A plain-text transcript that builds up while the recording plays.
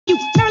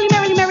Merrily,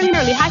 merrily, merrily,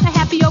 merrily, high,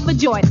 happy,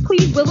 overjoyed.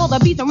 Please will all the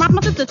beats and rock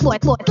my sister's floor.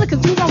 Look,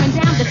 as you rolling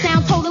down the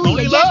sound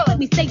totally. Yes, let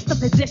me state the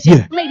position.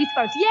 Yeah. Ladies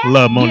first, yeah.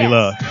 Love Moni yes.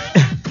 Love.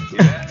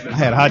 I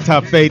had a high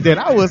top fade then.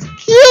 I was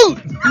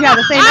cute. You had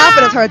the same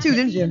outfit as her too,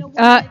 didn't you?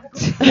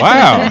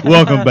 Wow.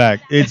 Welcome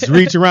back. It's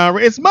Reach Around.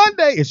 It's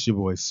Monday. It's your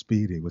boy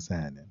Speedy. What's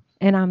happening?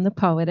 And I'm the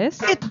poetess.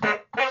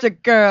 It's your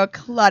girl,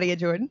 Claudia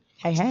Jordan.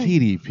 Hey, hey.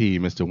 TDP,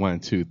 Mr.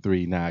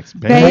 123 Knox,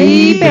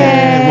 Baby.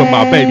 with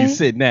my baby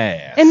sitting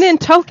ass. And then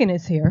Token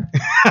is here.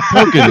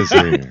 Token is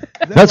here.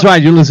 That's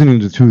right. You're listening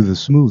to the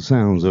smooth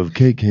sounds of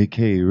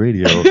KKK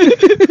Radio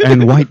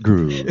and White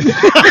Groove.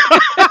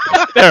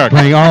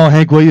 Playing all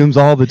Hank Williams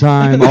all the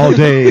time, all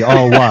day,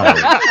 all while.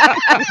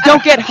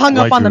 Don't get hung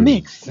up White on the Groove.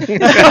 mix. No,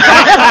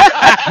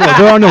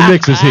 there are no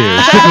mixes here.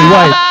 It's strictly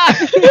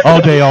white.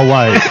 All day, all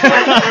white.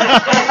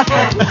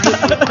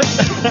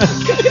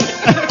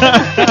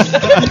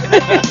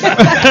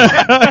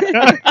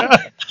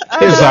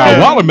 Here's our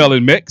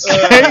watermelon mix.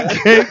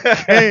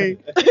 KKK.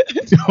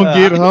 Don't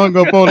get hung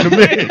up on the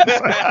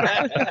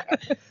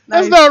mix.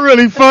 That's not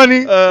really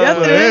funny. Yes,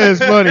 it It is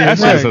funny.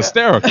 That's as just heck.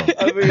 hysterical.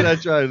 I figured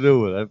I'd try to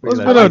do it. What's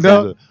been up,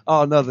 dog?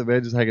 Oh, nothing,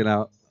 man. Just hanging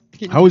out.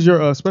 How was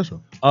your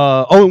special?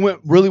 It went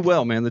really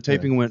well, man. The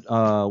taping went.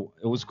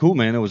 It was cool,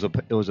 man. It was a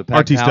packed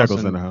RT house. Steckles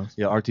and- in the house.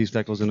 Yeah, RT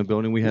Steckles in the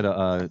building. We had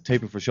a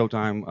taping for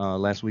Showtime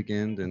last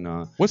weekend,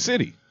 and What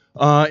city?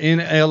 in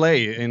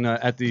LA,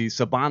 at the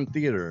Saban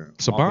Theater.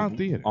 Saban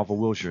Theater. off of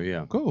Wilshire,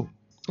 yeah. Cool.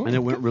 And it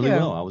went really Yeah.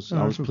 well. I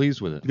was pleased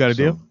with it. You got a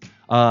deal?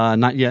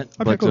 Not yet,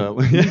 Okay, but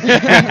cool.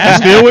 yeah,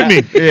 Still with me.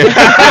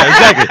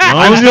 exactly.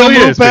 I'm still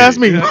move past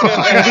me. Still don't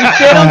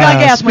got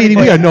gas money.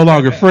 We are no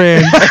longer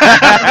friends.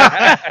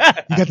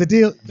 You got the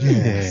deal?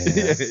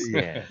 Yes.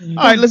 Yeah.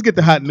 All right, let's get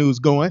the hot news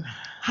going.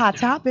 Hot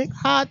topic.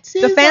 Hot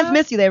The fans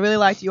miss you. They really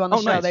liked you on the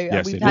show. nice. They,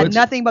 Yes, we've they had did.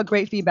 nothing but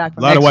great feedback A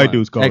from lot of them. white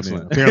dudes calling in.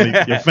 Excellent. Apparently,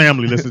 your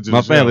family listens to My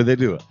the show. family, they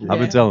do it. I've Yeah.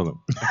 been telling them.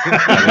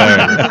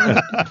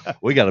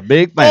 We got a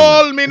big family.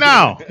 Call me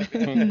now.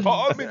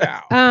 Call me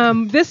now.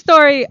 This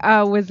story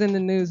was in the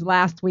news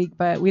last week,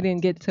 but we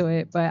didn't get to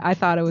it. But I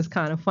thought it was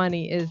kind of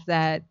funny is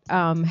that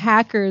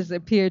hackers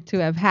appear to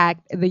have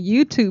hacked the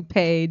YouTube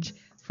page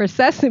for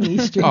Sesame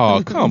Street.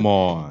 Oh, come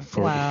on.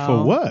 For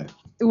Wow. what?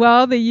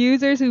 Well, the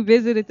users who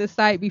visited the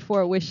site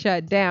before it was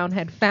shut down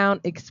had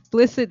found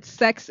explicit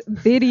sex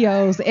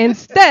videos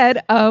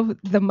instead of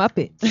the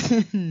Muppets.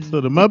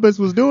 So the Muppets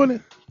was doing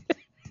it?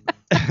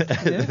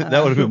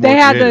 That would have been They more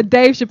had the creative.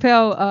 Dave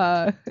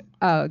Chappelle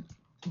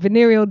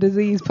venereal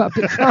disease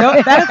puppets.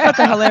 No, that is such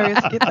a hilarious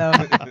skit, though.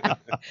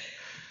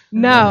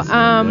 No,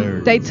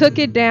 hilarious. they took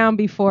it down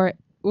before.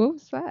 What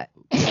was that?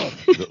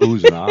 The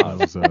oohs and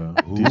ahs.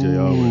 That was DJ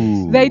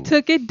Always. They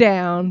took it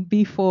down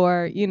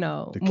before, The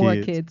more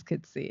kids. kids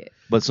could see it.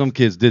 But some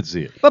kids did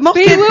see it. But most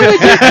See, kids, what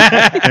would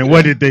you And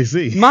what did they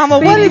see? Mama,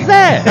 what is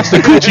that? That's the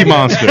coochie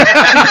monster.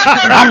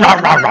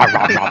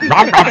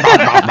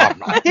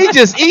 He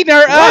just eating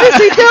her up. what is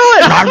he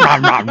doing?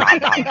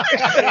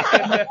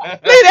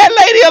 Leave that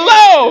lady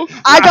alone.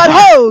 I got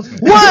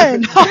hosed.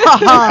 1, ha ha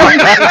ha.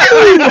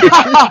 2,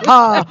 ha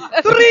ha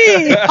ha.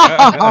 3, ha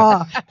ha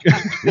ha.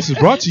 This is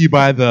brought to you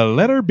by the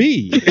letter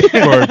B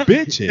for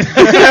bitches.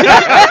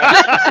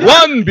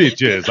 One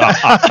bitches.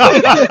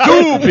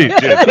 Two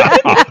bitches.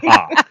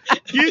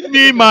 Give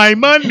me my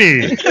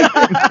money.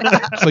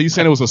 So you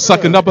saying it was a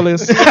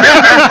suckindopolis?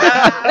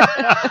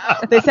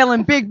 They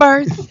selling big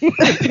birds.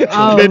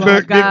 Oh Big my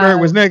Bird God.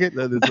 was naked.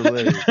 That is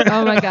hilarious.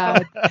 Oh my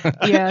God.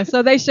 Yeah,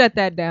 so they shut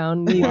that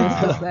down, needless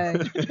to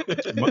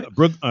say.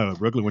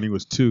 Brooklyn, when he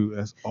was 2,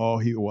 that's all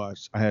he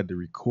watched. I had to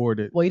record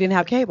it. Well, you didn't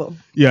have cable.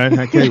 Yeah, I didn't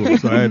have cable,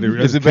 so I had to.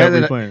 Is it bad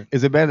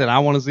that I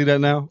want to see that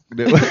now?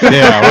 Yeah,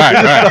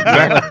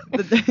 right.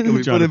 Exactly. Can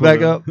we Trying put to it back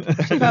put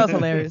up? That was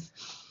hilarious.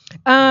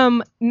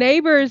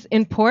 Neighbors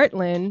in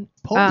Portland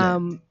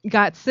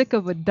got sick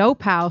of a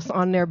dope house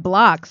on their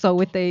block. So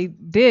what they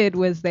did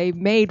was they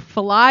made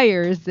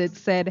flyers that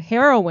said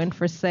heroin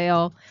for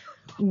sale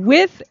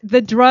with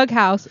the drug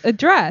house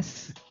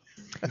address.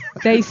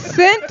 They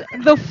sent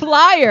the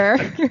flyer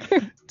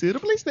To the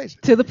police station.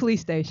 to the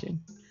police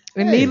station.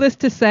 And Hey. needless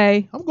to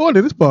say, I'm going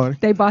to this party.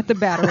 they bought the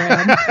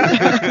Batarang.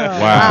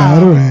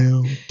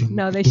 Wow.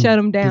 No, they shut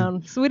them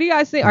down. So what do you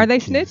guys think? Are they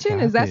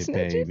snitching? Is that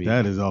snitching?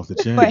 That is off the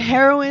chain. But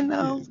heroin,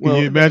 though, Can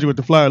you imagine what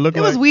the flyer looked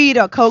it like? was weed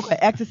or coke or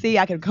ecstasy.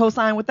 I could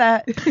co-sign with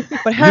that.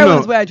 But heroin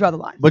is where I draw the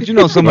line. But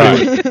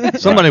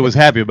somebody was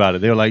happy about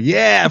it. They were like,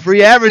 "Yeah,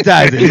 free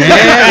advertising,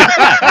 man.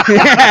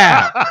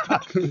 Yeah,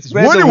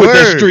 spread Wonder the what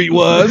that word." street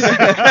was.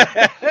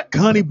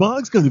 Connie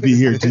Boggs going to be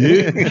here,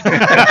 dude.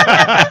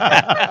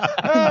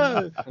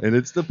 And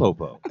it's the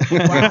popo.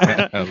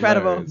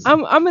 Incredible.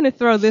 I'm gonna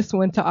throw this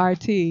one to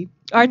RT.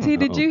 RT,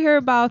 did you hear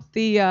about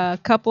the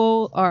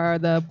couple or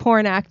the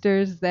porn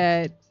actors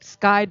that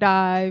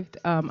skydived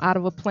out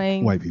of a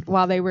plane White people.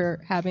 while they were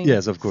having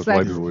Yes, of course, sex?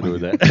 white people were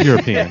doing that.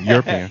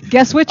 European.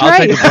 Guess which I'll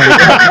take, race? the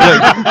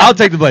blame. I'll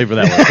take the blame for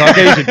that one.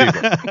 Caucasian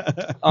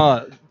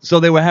people. So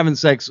they were having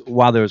sex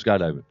while they were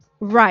skydiving.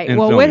 Right. and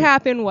Well, film what it.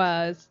 happened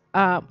was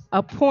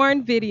a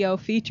porn video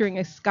featuring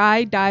a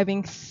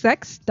skydiving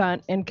sex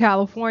stunt in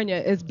California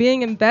is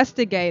being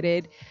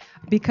investigated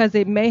because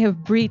it may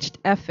have breached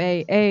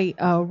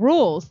FAA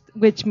rules,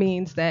 which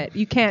means that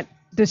you can't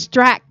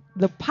distract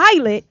the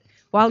pilot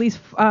while he's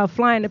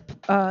flying the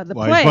While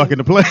plane. he's fucking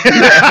the plane.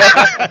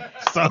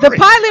 Sorry. The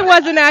pilot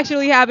wasn't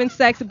actually having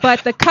sex,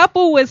 but the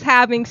couple was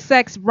having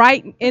sex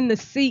right in the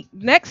seat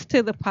next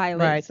to the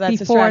pilot Right, so that's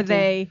before distracting.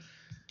 they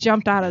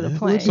jumped out of the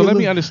plane. So let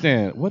me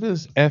understand. What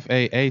does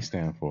FAA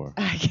stand for?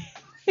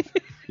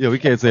 Yeah, we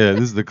can't say that.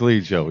 This is the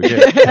clean show. We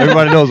can't.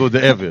 Everybody knows what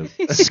the F is.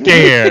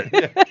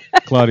 Scared.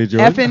 Claudia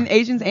Jordan. Effing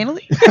Asians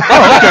anally?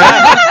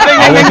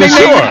 I wasn't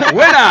sure.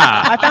 Winner.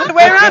 I found a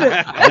way around it.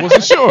 I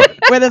wasn't sure.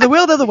 Where there's a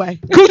will, there's a way.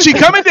 Coochie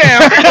coming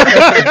down.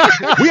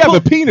 We have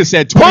a penis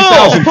at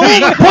 20,000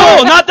 feet.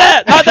 Pull! Not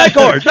that! Not that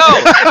cord! No!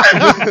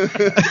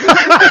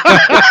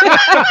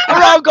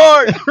 Wrong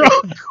cord!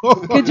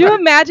 Could you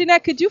imagine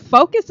that? Could you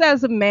focus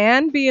as a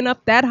man being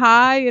up that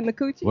high in the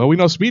coochie? Well, we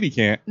know Speedy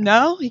can't.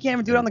 No, he can't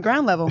even do it on the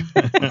ground level.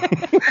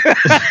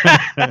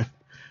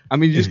 I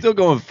mean, you're still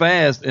going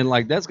fast, and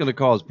like that's going to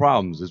cause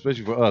problems,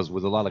 especially for us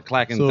with a lot of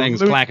clacking So things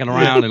let me- clacking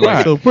around and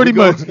like So pretty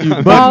much you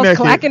butt Balls naked.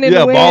 clacking in yeah,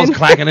 the wind. balls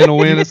clacking in the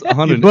wind. It's You butt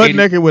 180.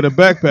 naked with a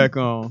backpack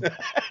on,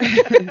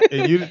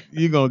 and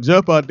you gonna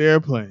jump out the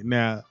airplane.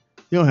 Now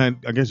you don't have.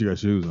 I guess you got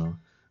shoes on,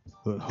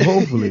 but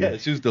hopefully. Yeah,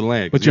 choose to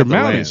land. But you're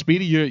mounted,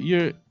 Speedy.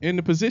 You're in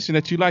the position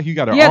that you like. You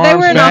got her Yeah, arms they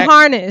were in back. a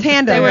harness.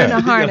 Tandem. They were in Yeah.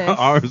 a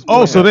harness.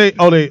 Oh, so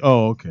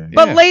okay.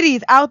 But Yeah.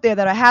 ladies out there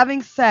that are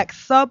having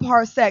sex,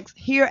 subpar sex,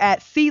 here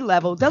at sea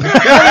level, doesn't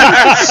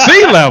that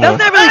Sea level. doesn't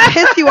that really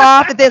piss you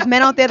off that there's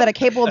men out there that are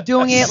capable of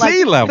doing it like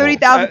Sea level.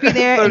 30,000 feet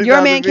there and your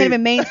 30,000 man can't feet.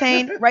 even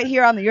maintain right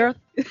here on the earth?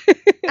 That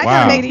Wow.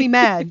 kind of makes me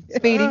mad,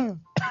 Speedy.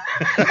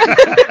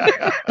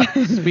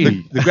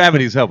 Speedy. The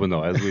gravity's helping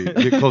though as we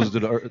get closer to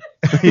the earth.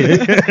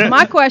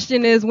 My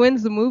question is,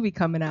 when's the movie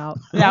coming out?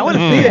 Yeah, I want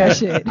to Mm. see that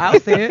shit. I'll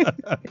see it.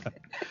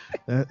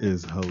 That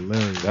is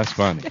hilarious. That's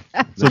funny.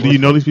 So do you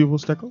know these people,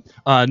 Stecco?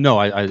 No,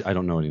 I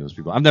don't know any of those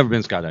people. I've never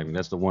been skydiving.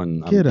 That's the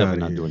one. I'm Get definitely outta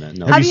not here. doing that.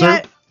 No, Have Have you you surfed?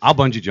 had I'll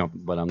bungee jump,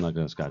 but I'm not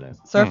gonna skydive.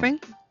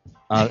 surfing?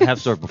 Have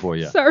surfed before,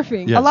 yeah.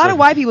 Surfing. Yeah. A lot of surfing.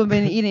 white people have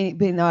been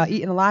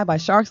eaten alive by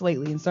sharks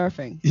lately in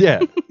surfing.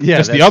 Yeah, yeah.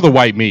 Just the that's- other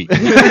white meat.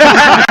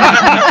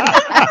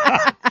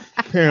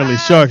 Apparently,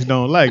 sharks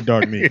don't like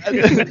dark meat.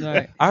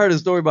 Right. I heard a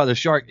story about a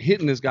shark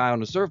hitting this guy on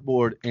the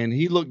surfboard, and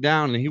he looked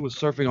down and he was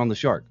surfing on the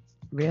shark.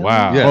 Really?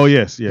 Wow. Yeah. Oh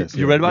yes.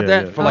 You read about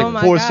that? For like Oh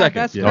my 4 God, seconds.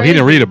 that's Yeah. No, he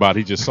didn't read about it.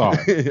 He just saw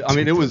it. I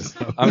mean, it was.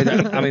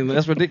 I mean,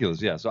 that's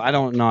ridiculous. Yeah. So I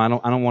don't know. I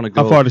don't want to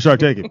go. How far did the shark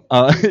take it?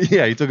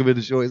 Yeah, he took him to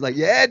the shore. He's like,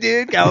 "Yeah,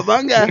 dude,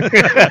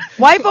 cowabunga."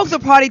 White folks will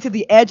party to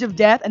the edge of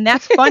death, and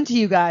that's fun to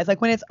you guys.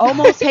 Like when it's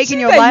almost taking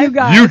your said life. you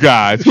guys. You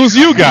guys. Who's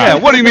you guys? Yeah.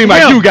 What do you mean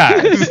by you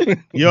guys?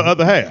 Your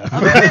other half.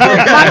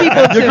 My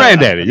people too. Your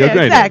granddaddy. Your Yeah,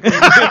 granddaddy.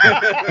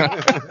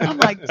 exactly. I'm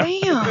like,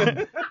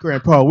 damn.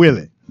 Grandpa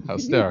Willie.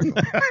 Hysterical.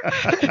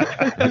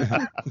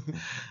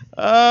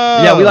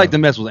 Yeah, we like to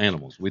mess with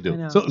animals. We I do.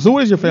 know. So what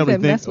does your family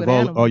said think mess with of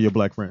all animals. your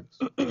black friends?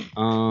 They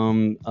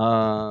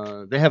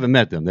haven't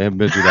met them. They haven't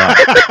been through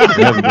that.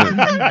 They haven't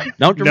been.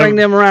 Don't you bring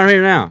them around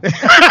here now.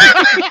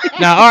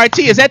 Now, RT,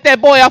 is that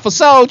boy off of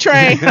Soul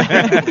Train?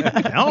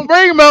 Don't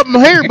bring them up in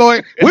here, boy.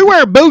 We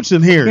wear boots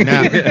in here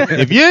now.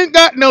 If you ain't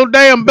got no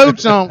damn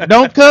boots on,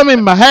 don't come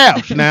in my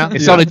house now.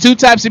 It's only two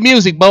types of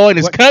music, boy, and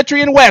it's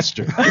country and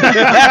western.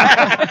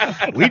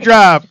 We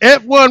drive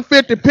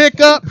F-150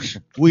 pickups.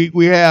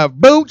 We have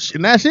boots,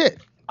 and that's it.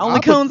 Only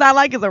coons I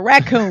like is a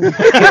raccoon.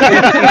 Can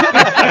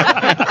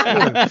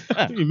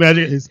you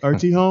imagine his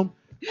RT home?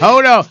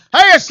 Hold on.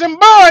 Hey, there's some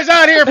boys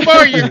out here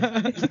for you.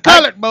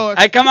 Colored boys.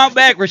 Hey, come on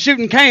back. We're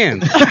shooting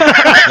cans.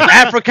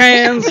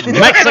 Africans,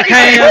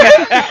 Mexicans,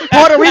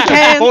 Puerto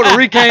Ricans. Puerto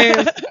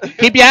Ricans.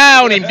 Keep your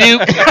eye on him,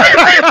 Duke.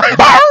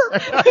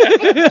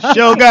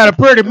 Sure got a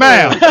pretty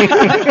mouth.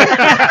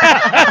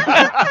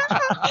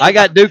 I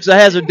got Dukes of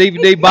Hazzard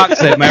DVD box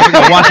set, man. We're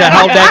gonna watch that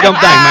whole daggum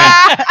thing, man.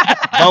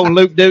 Oh,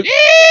 Luke Duke.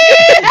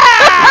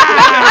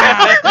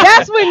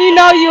 That's when you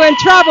know you're in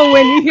trouble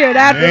when you hear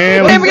that.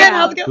 Man, Hey, we're getting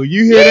how's it go? Will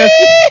you hear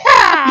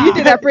that? You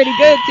did that pretty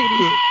good,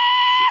 TD.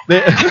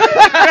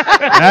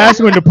 That's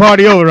when the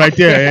party over right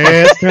there.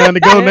 Yeah, it's time to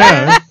go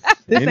now.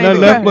 This Ain't ain't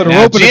nothing left but a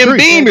Now, rope in the Jim tree.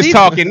 Beam is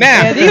talking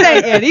now.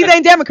 Yeah, these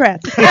ain't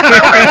Democrats.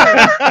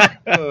 Yeah,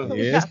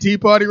 it's tea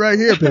party right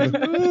here, Pippa.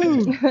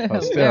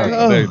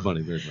 Hysterical. Very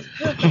funny, very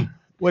funny.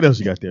 What else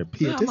you got there?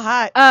 I'm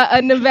hot.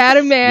 A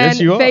Nevada man Yes,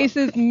 you are.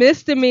 faces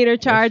misdemeanor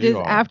charges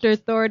are. after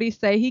authorities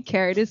say he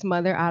carried his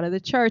mother out of the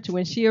church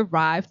when she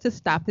arrived to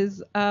stop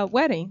his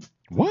wedding.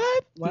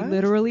 What? He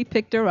literally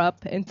picked her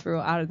up and threw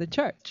her out of the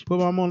church. Put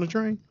mom on the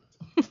train.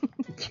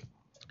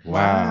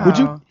 Wow. Would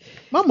you?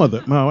 My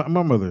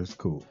mother is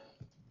cool.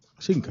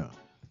 She can come.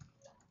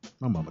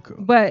 My mama cool.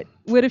 But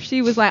what if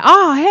she was like,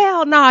 "Oh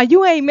hell nah,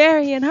 you ain't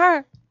marrying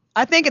her"?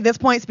 I think at this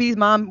point, Speedy's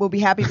mom will be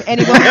happy for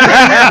any woman.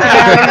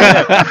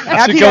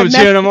 After She he done comes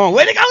cheering messed, them on.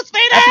 Way to go,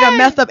 Speedy! after he done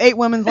messed up 8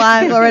 women's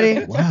lives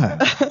already. Why?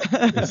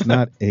 It's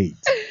not 8.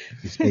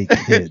 It's 8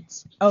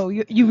 kids. Oh,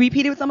 you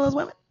repeated with some of those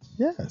women?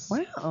 Yes.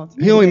 Wow.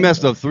 He only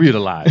messed up 3 of the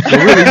lives. So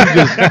really, you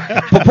just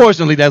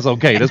proportionally, that's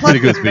okay. That's pretty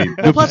good speed.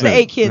 Good Plus the percent.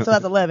 8 kids, so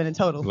that's 11 in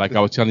total. Like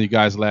I was telling you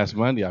guys last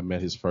Monday, I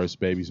met his first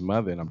baby's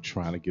mother, and I'm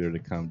trying to get her to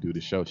come do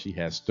the show. She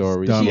has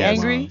stories. Donald's She has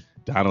angry?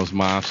 Donald's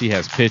mom. She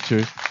has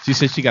pictures. She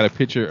said she got a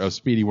picture of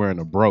Speedy wearing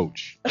a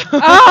brooch. Oh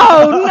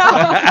no!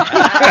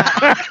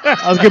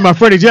 I was getting my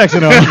Freddie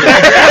Jackson on.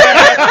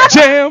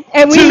 Jam.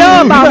 And we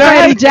know about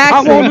Freddie I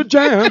Jackson. want to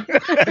jam.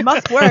 It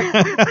must work.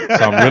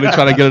 So I'm really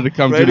trying to get her to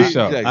come do the Freddie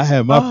show. Jackson. I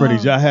had my Freddie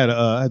Jackson.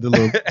 I had the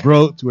little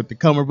brooch with the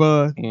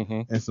cummerbund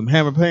Mhm. and some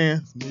hammer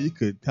pants. Man, you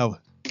could tell.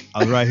 I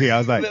was right here. I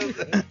was like,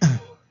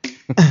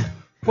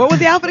 What was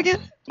the outfit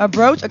again? A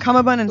brooch, a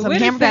cummerbund, and some What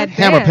is hammer that pants?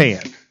 hammer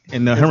dance? pants.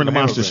 And the Herman the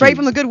Monster Straight shoes.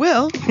 from the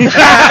Goodwill.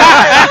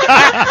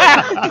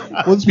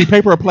 Will this be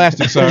paper or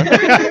plastic, sir?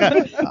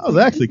 That was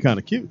actually kind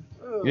of cute.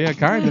 Yeah,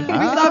 kind of. We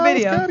saw a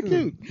video. Kind of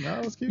cute.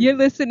 That was cute. You're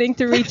listening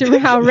to Reach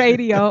Around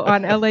Radio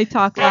on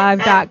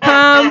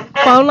LATalkLive.com.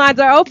 Phone lines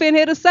are open.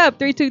 Hit us up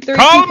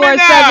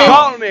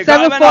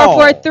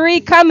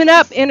 323-247-7443. Coming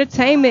up,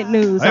 entertainment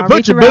news. Hey, on put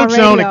Reach your Around boots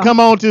on Radio. and come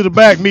on to the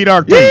back, meet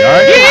our team. All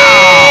right?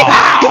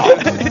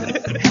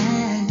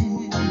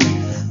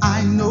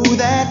 I know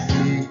that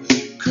we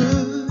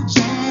could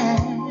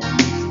jam.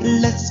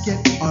 Let's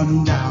get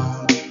on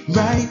down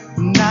right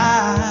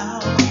now.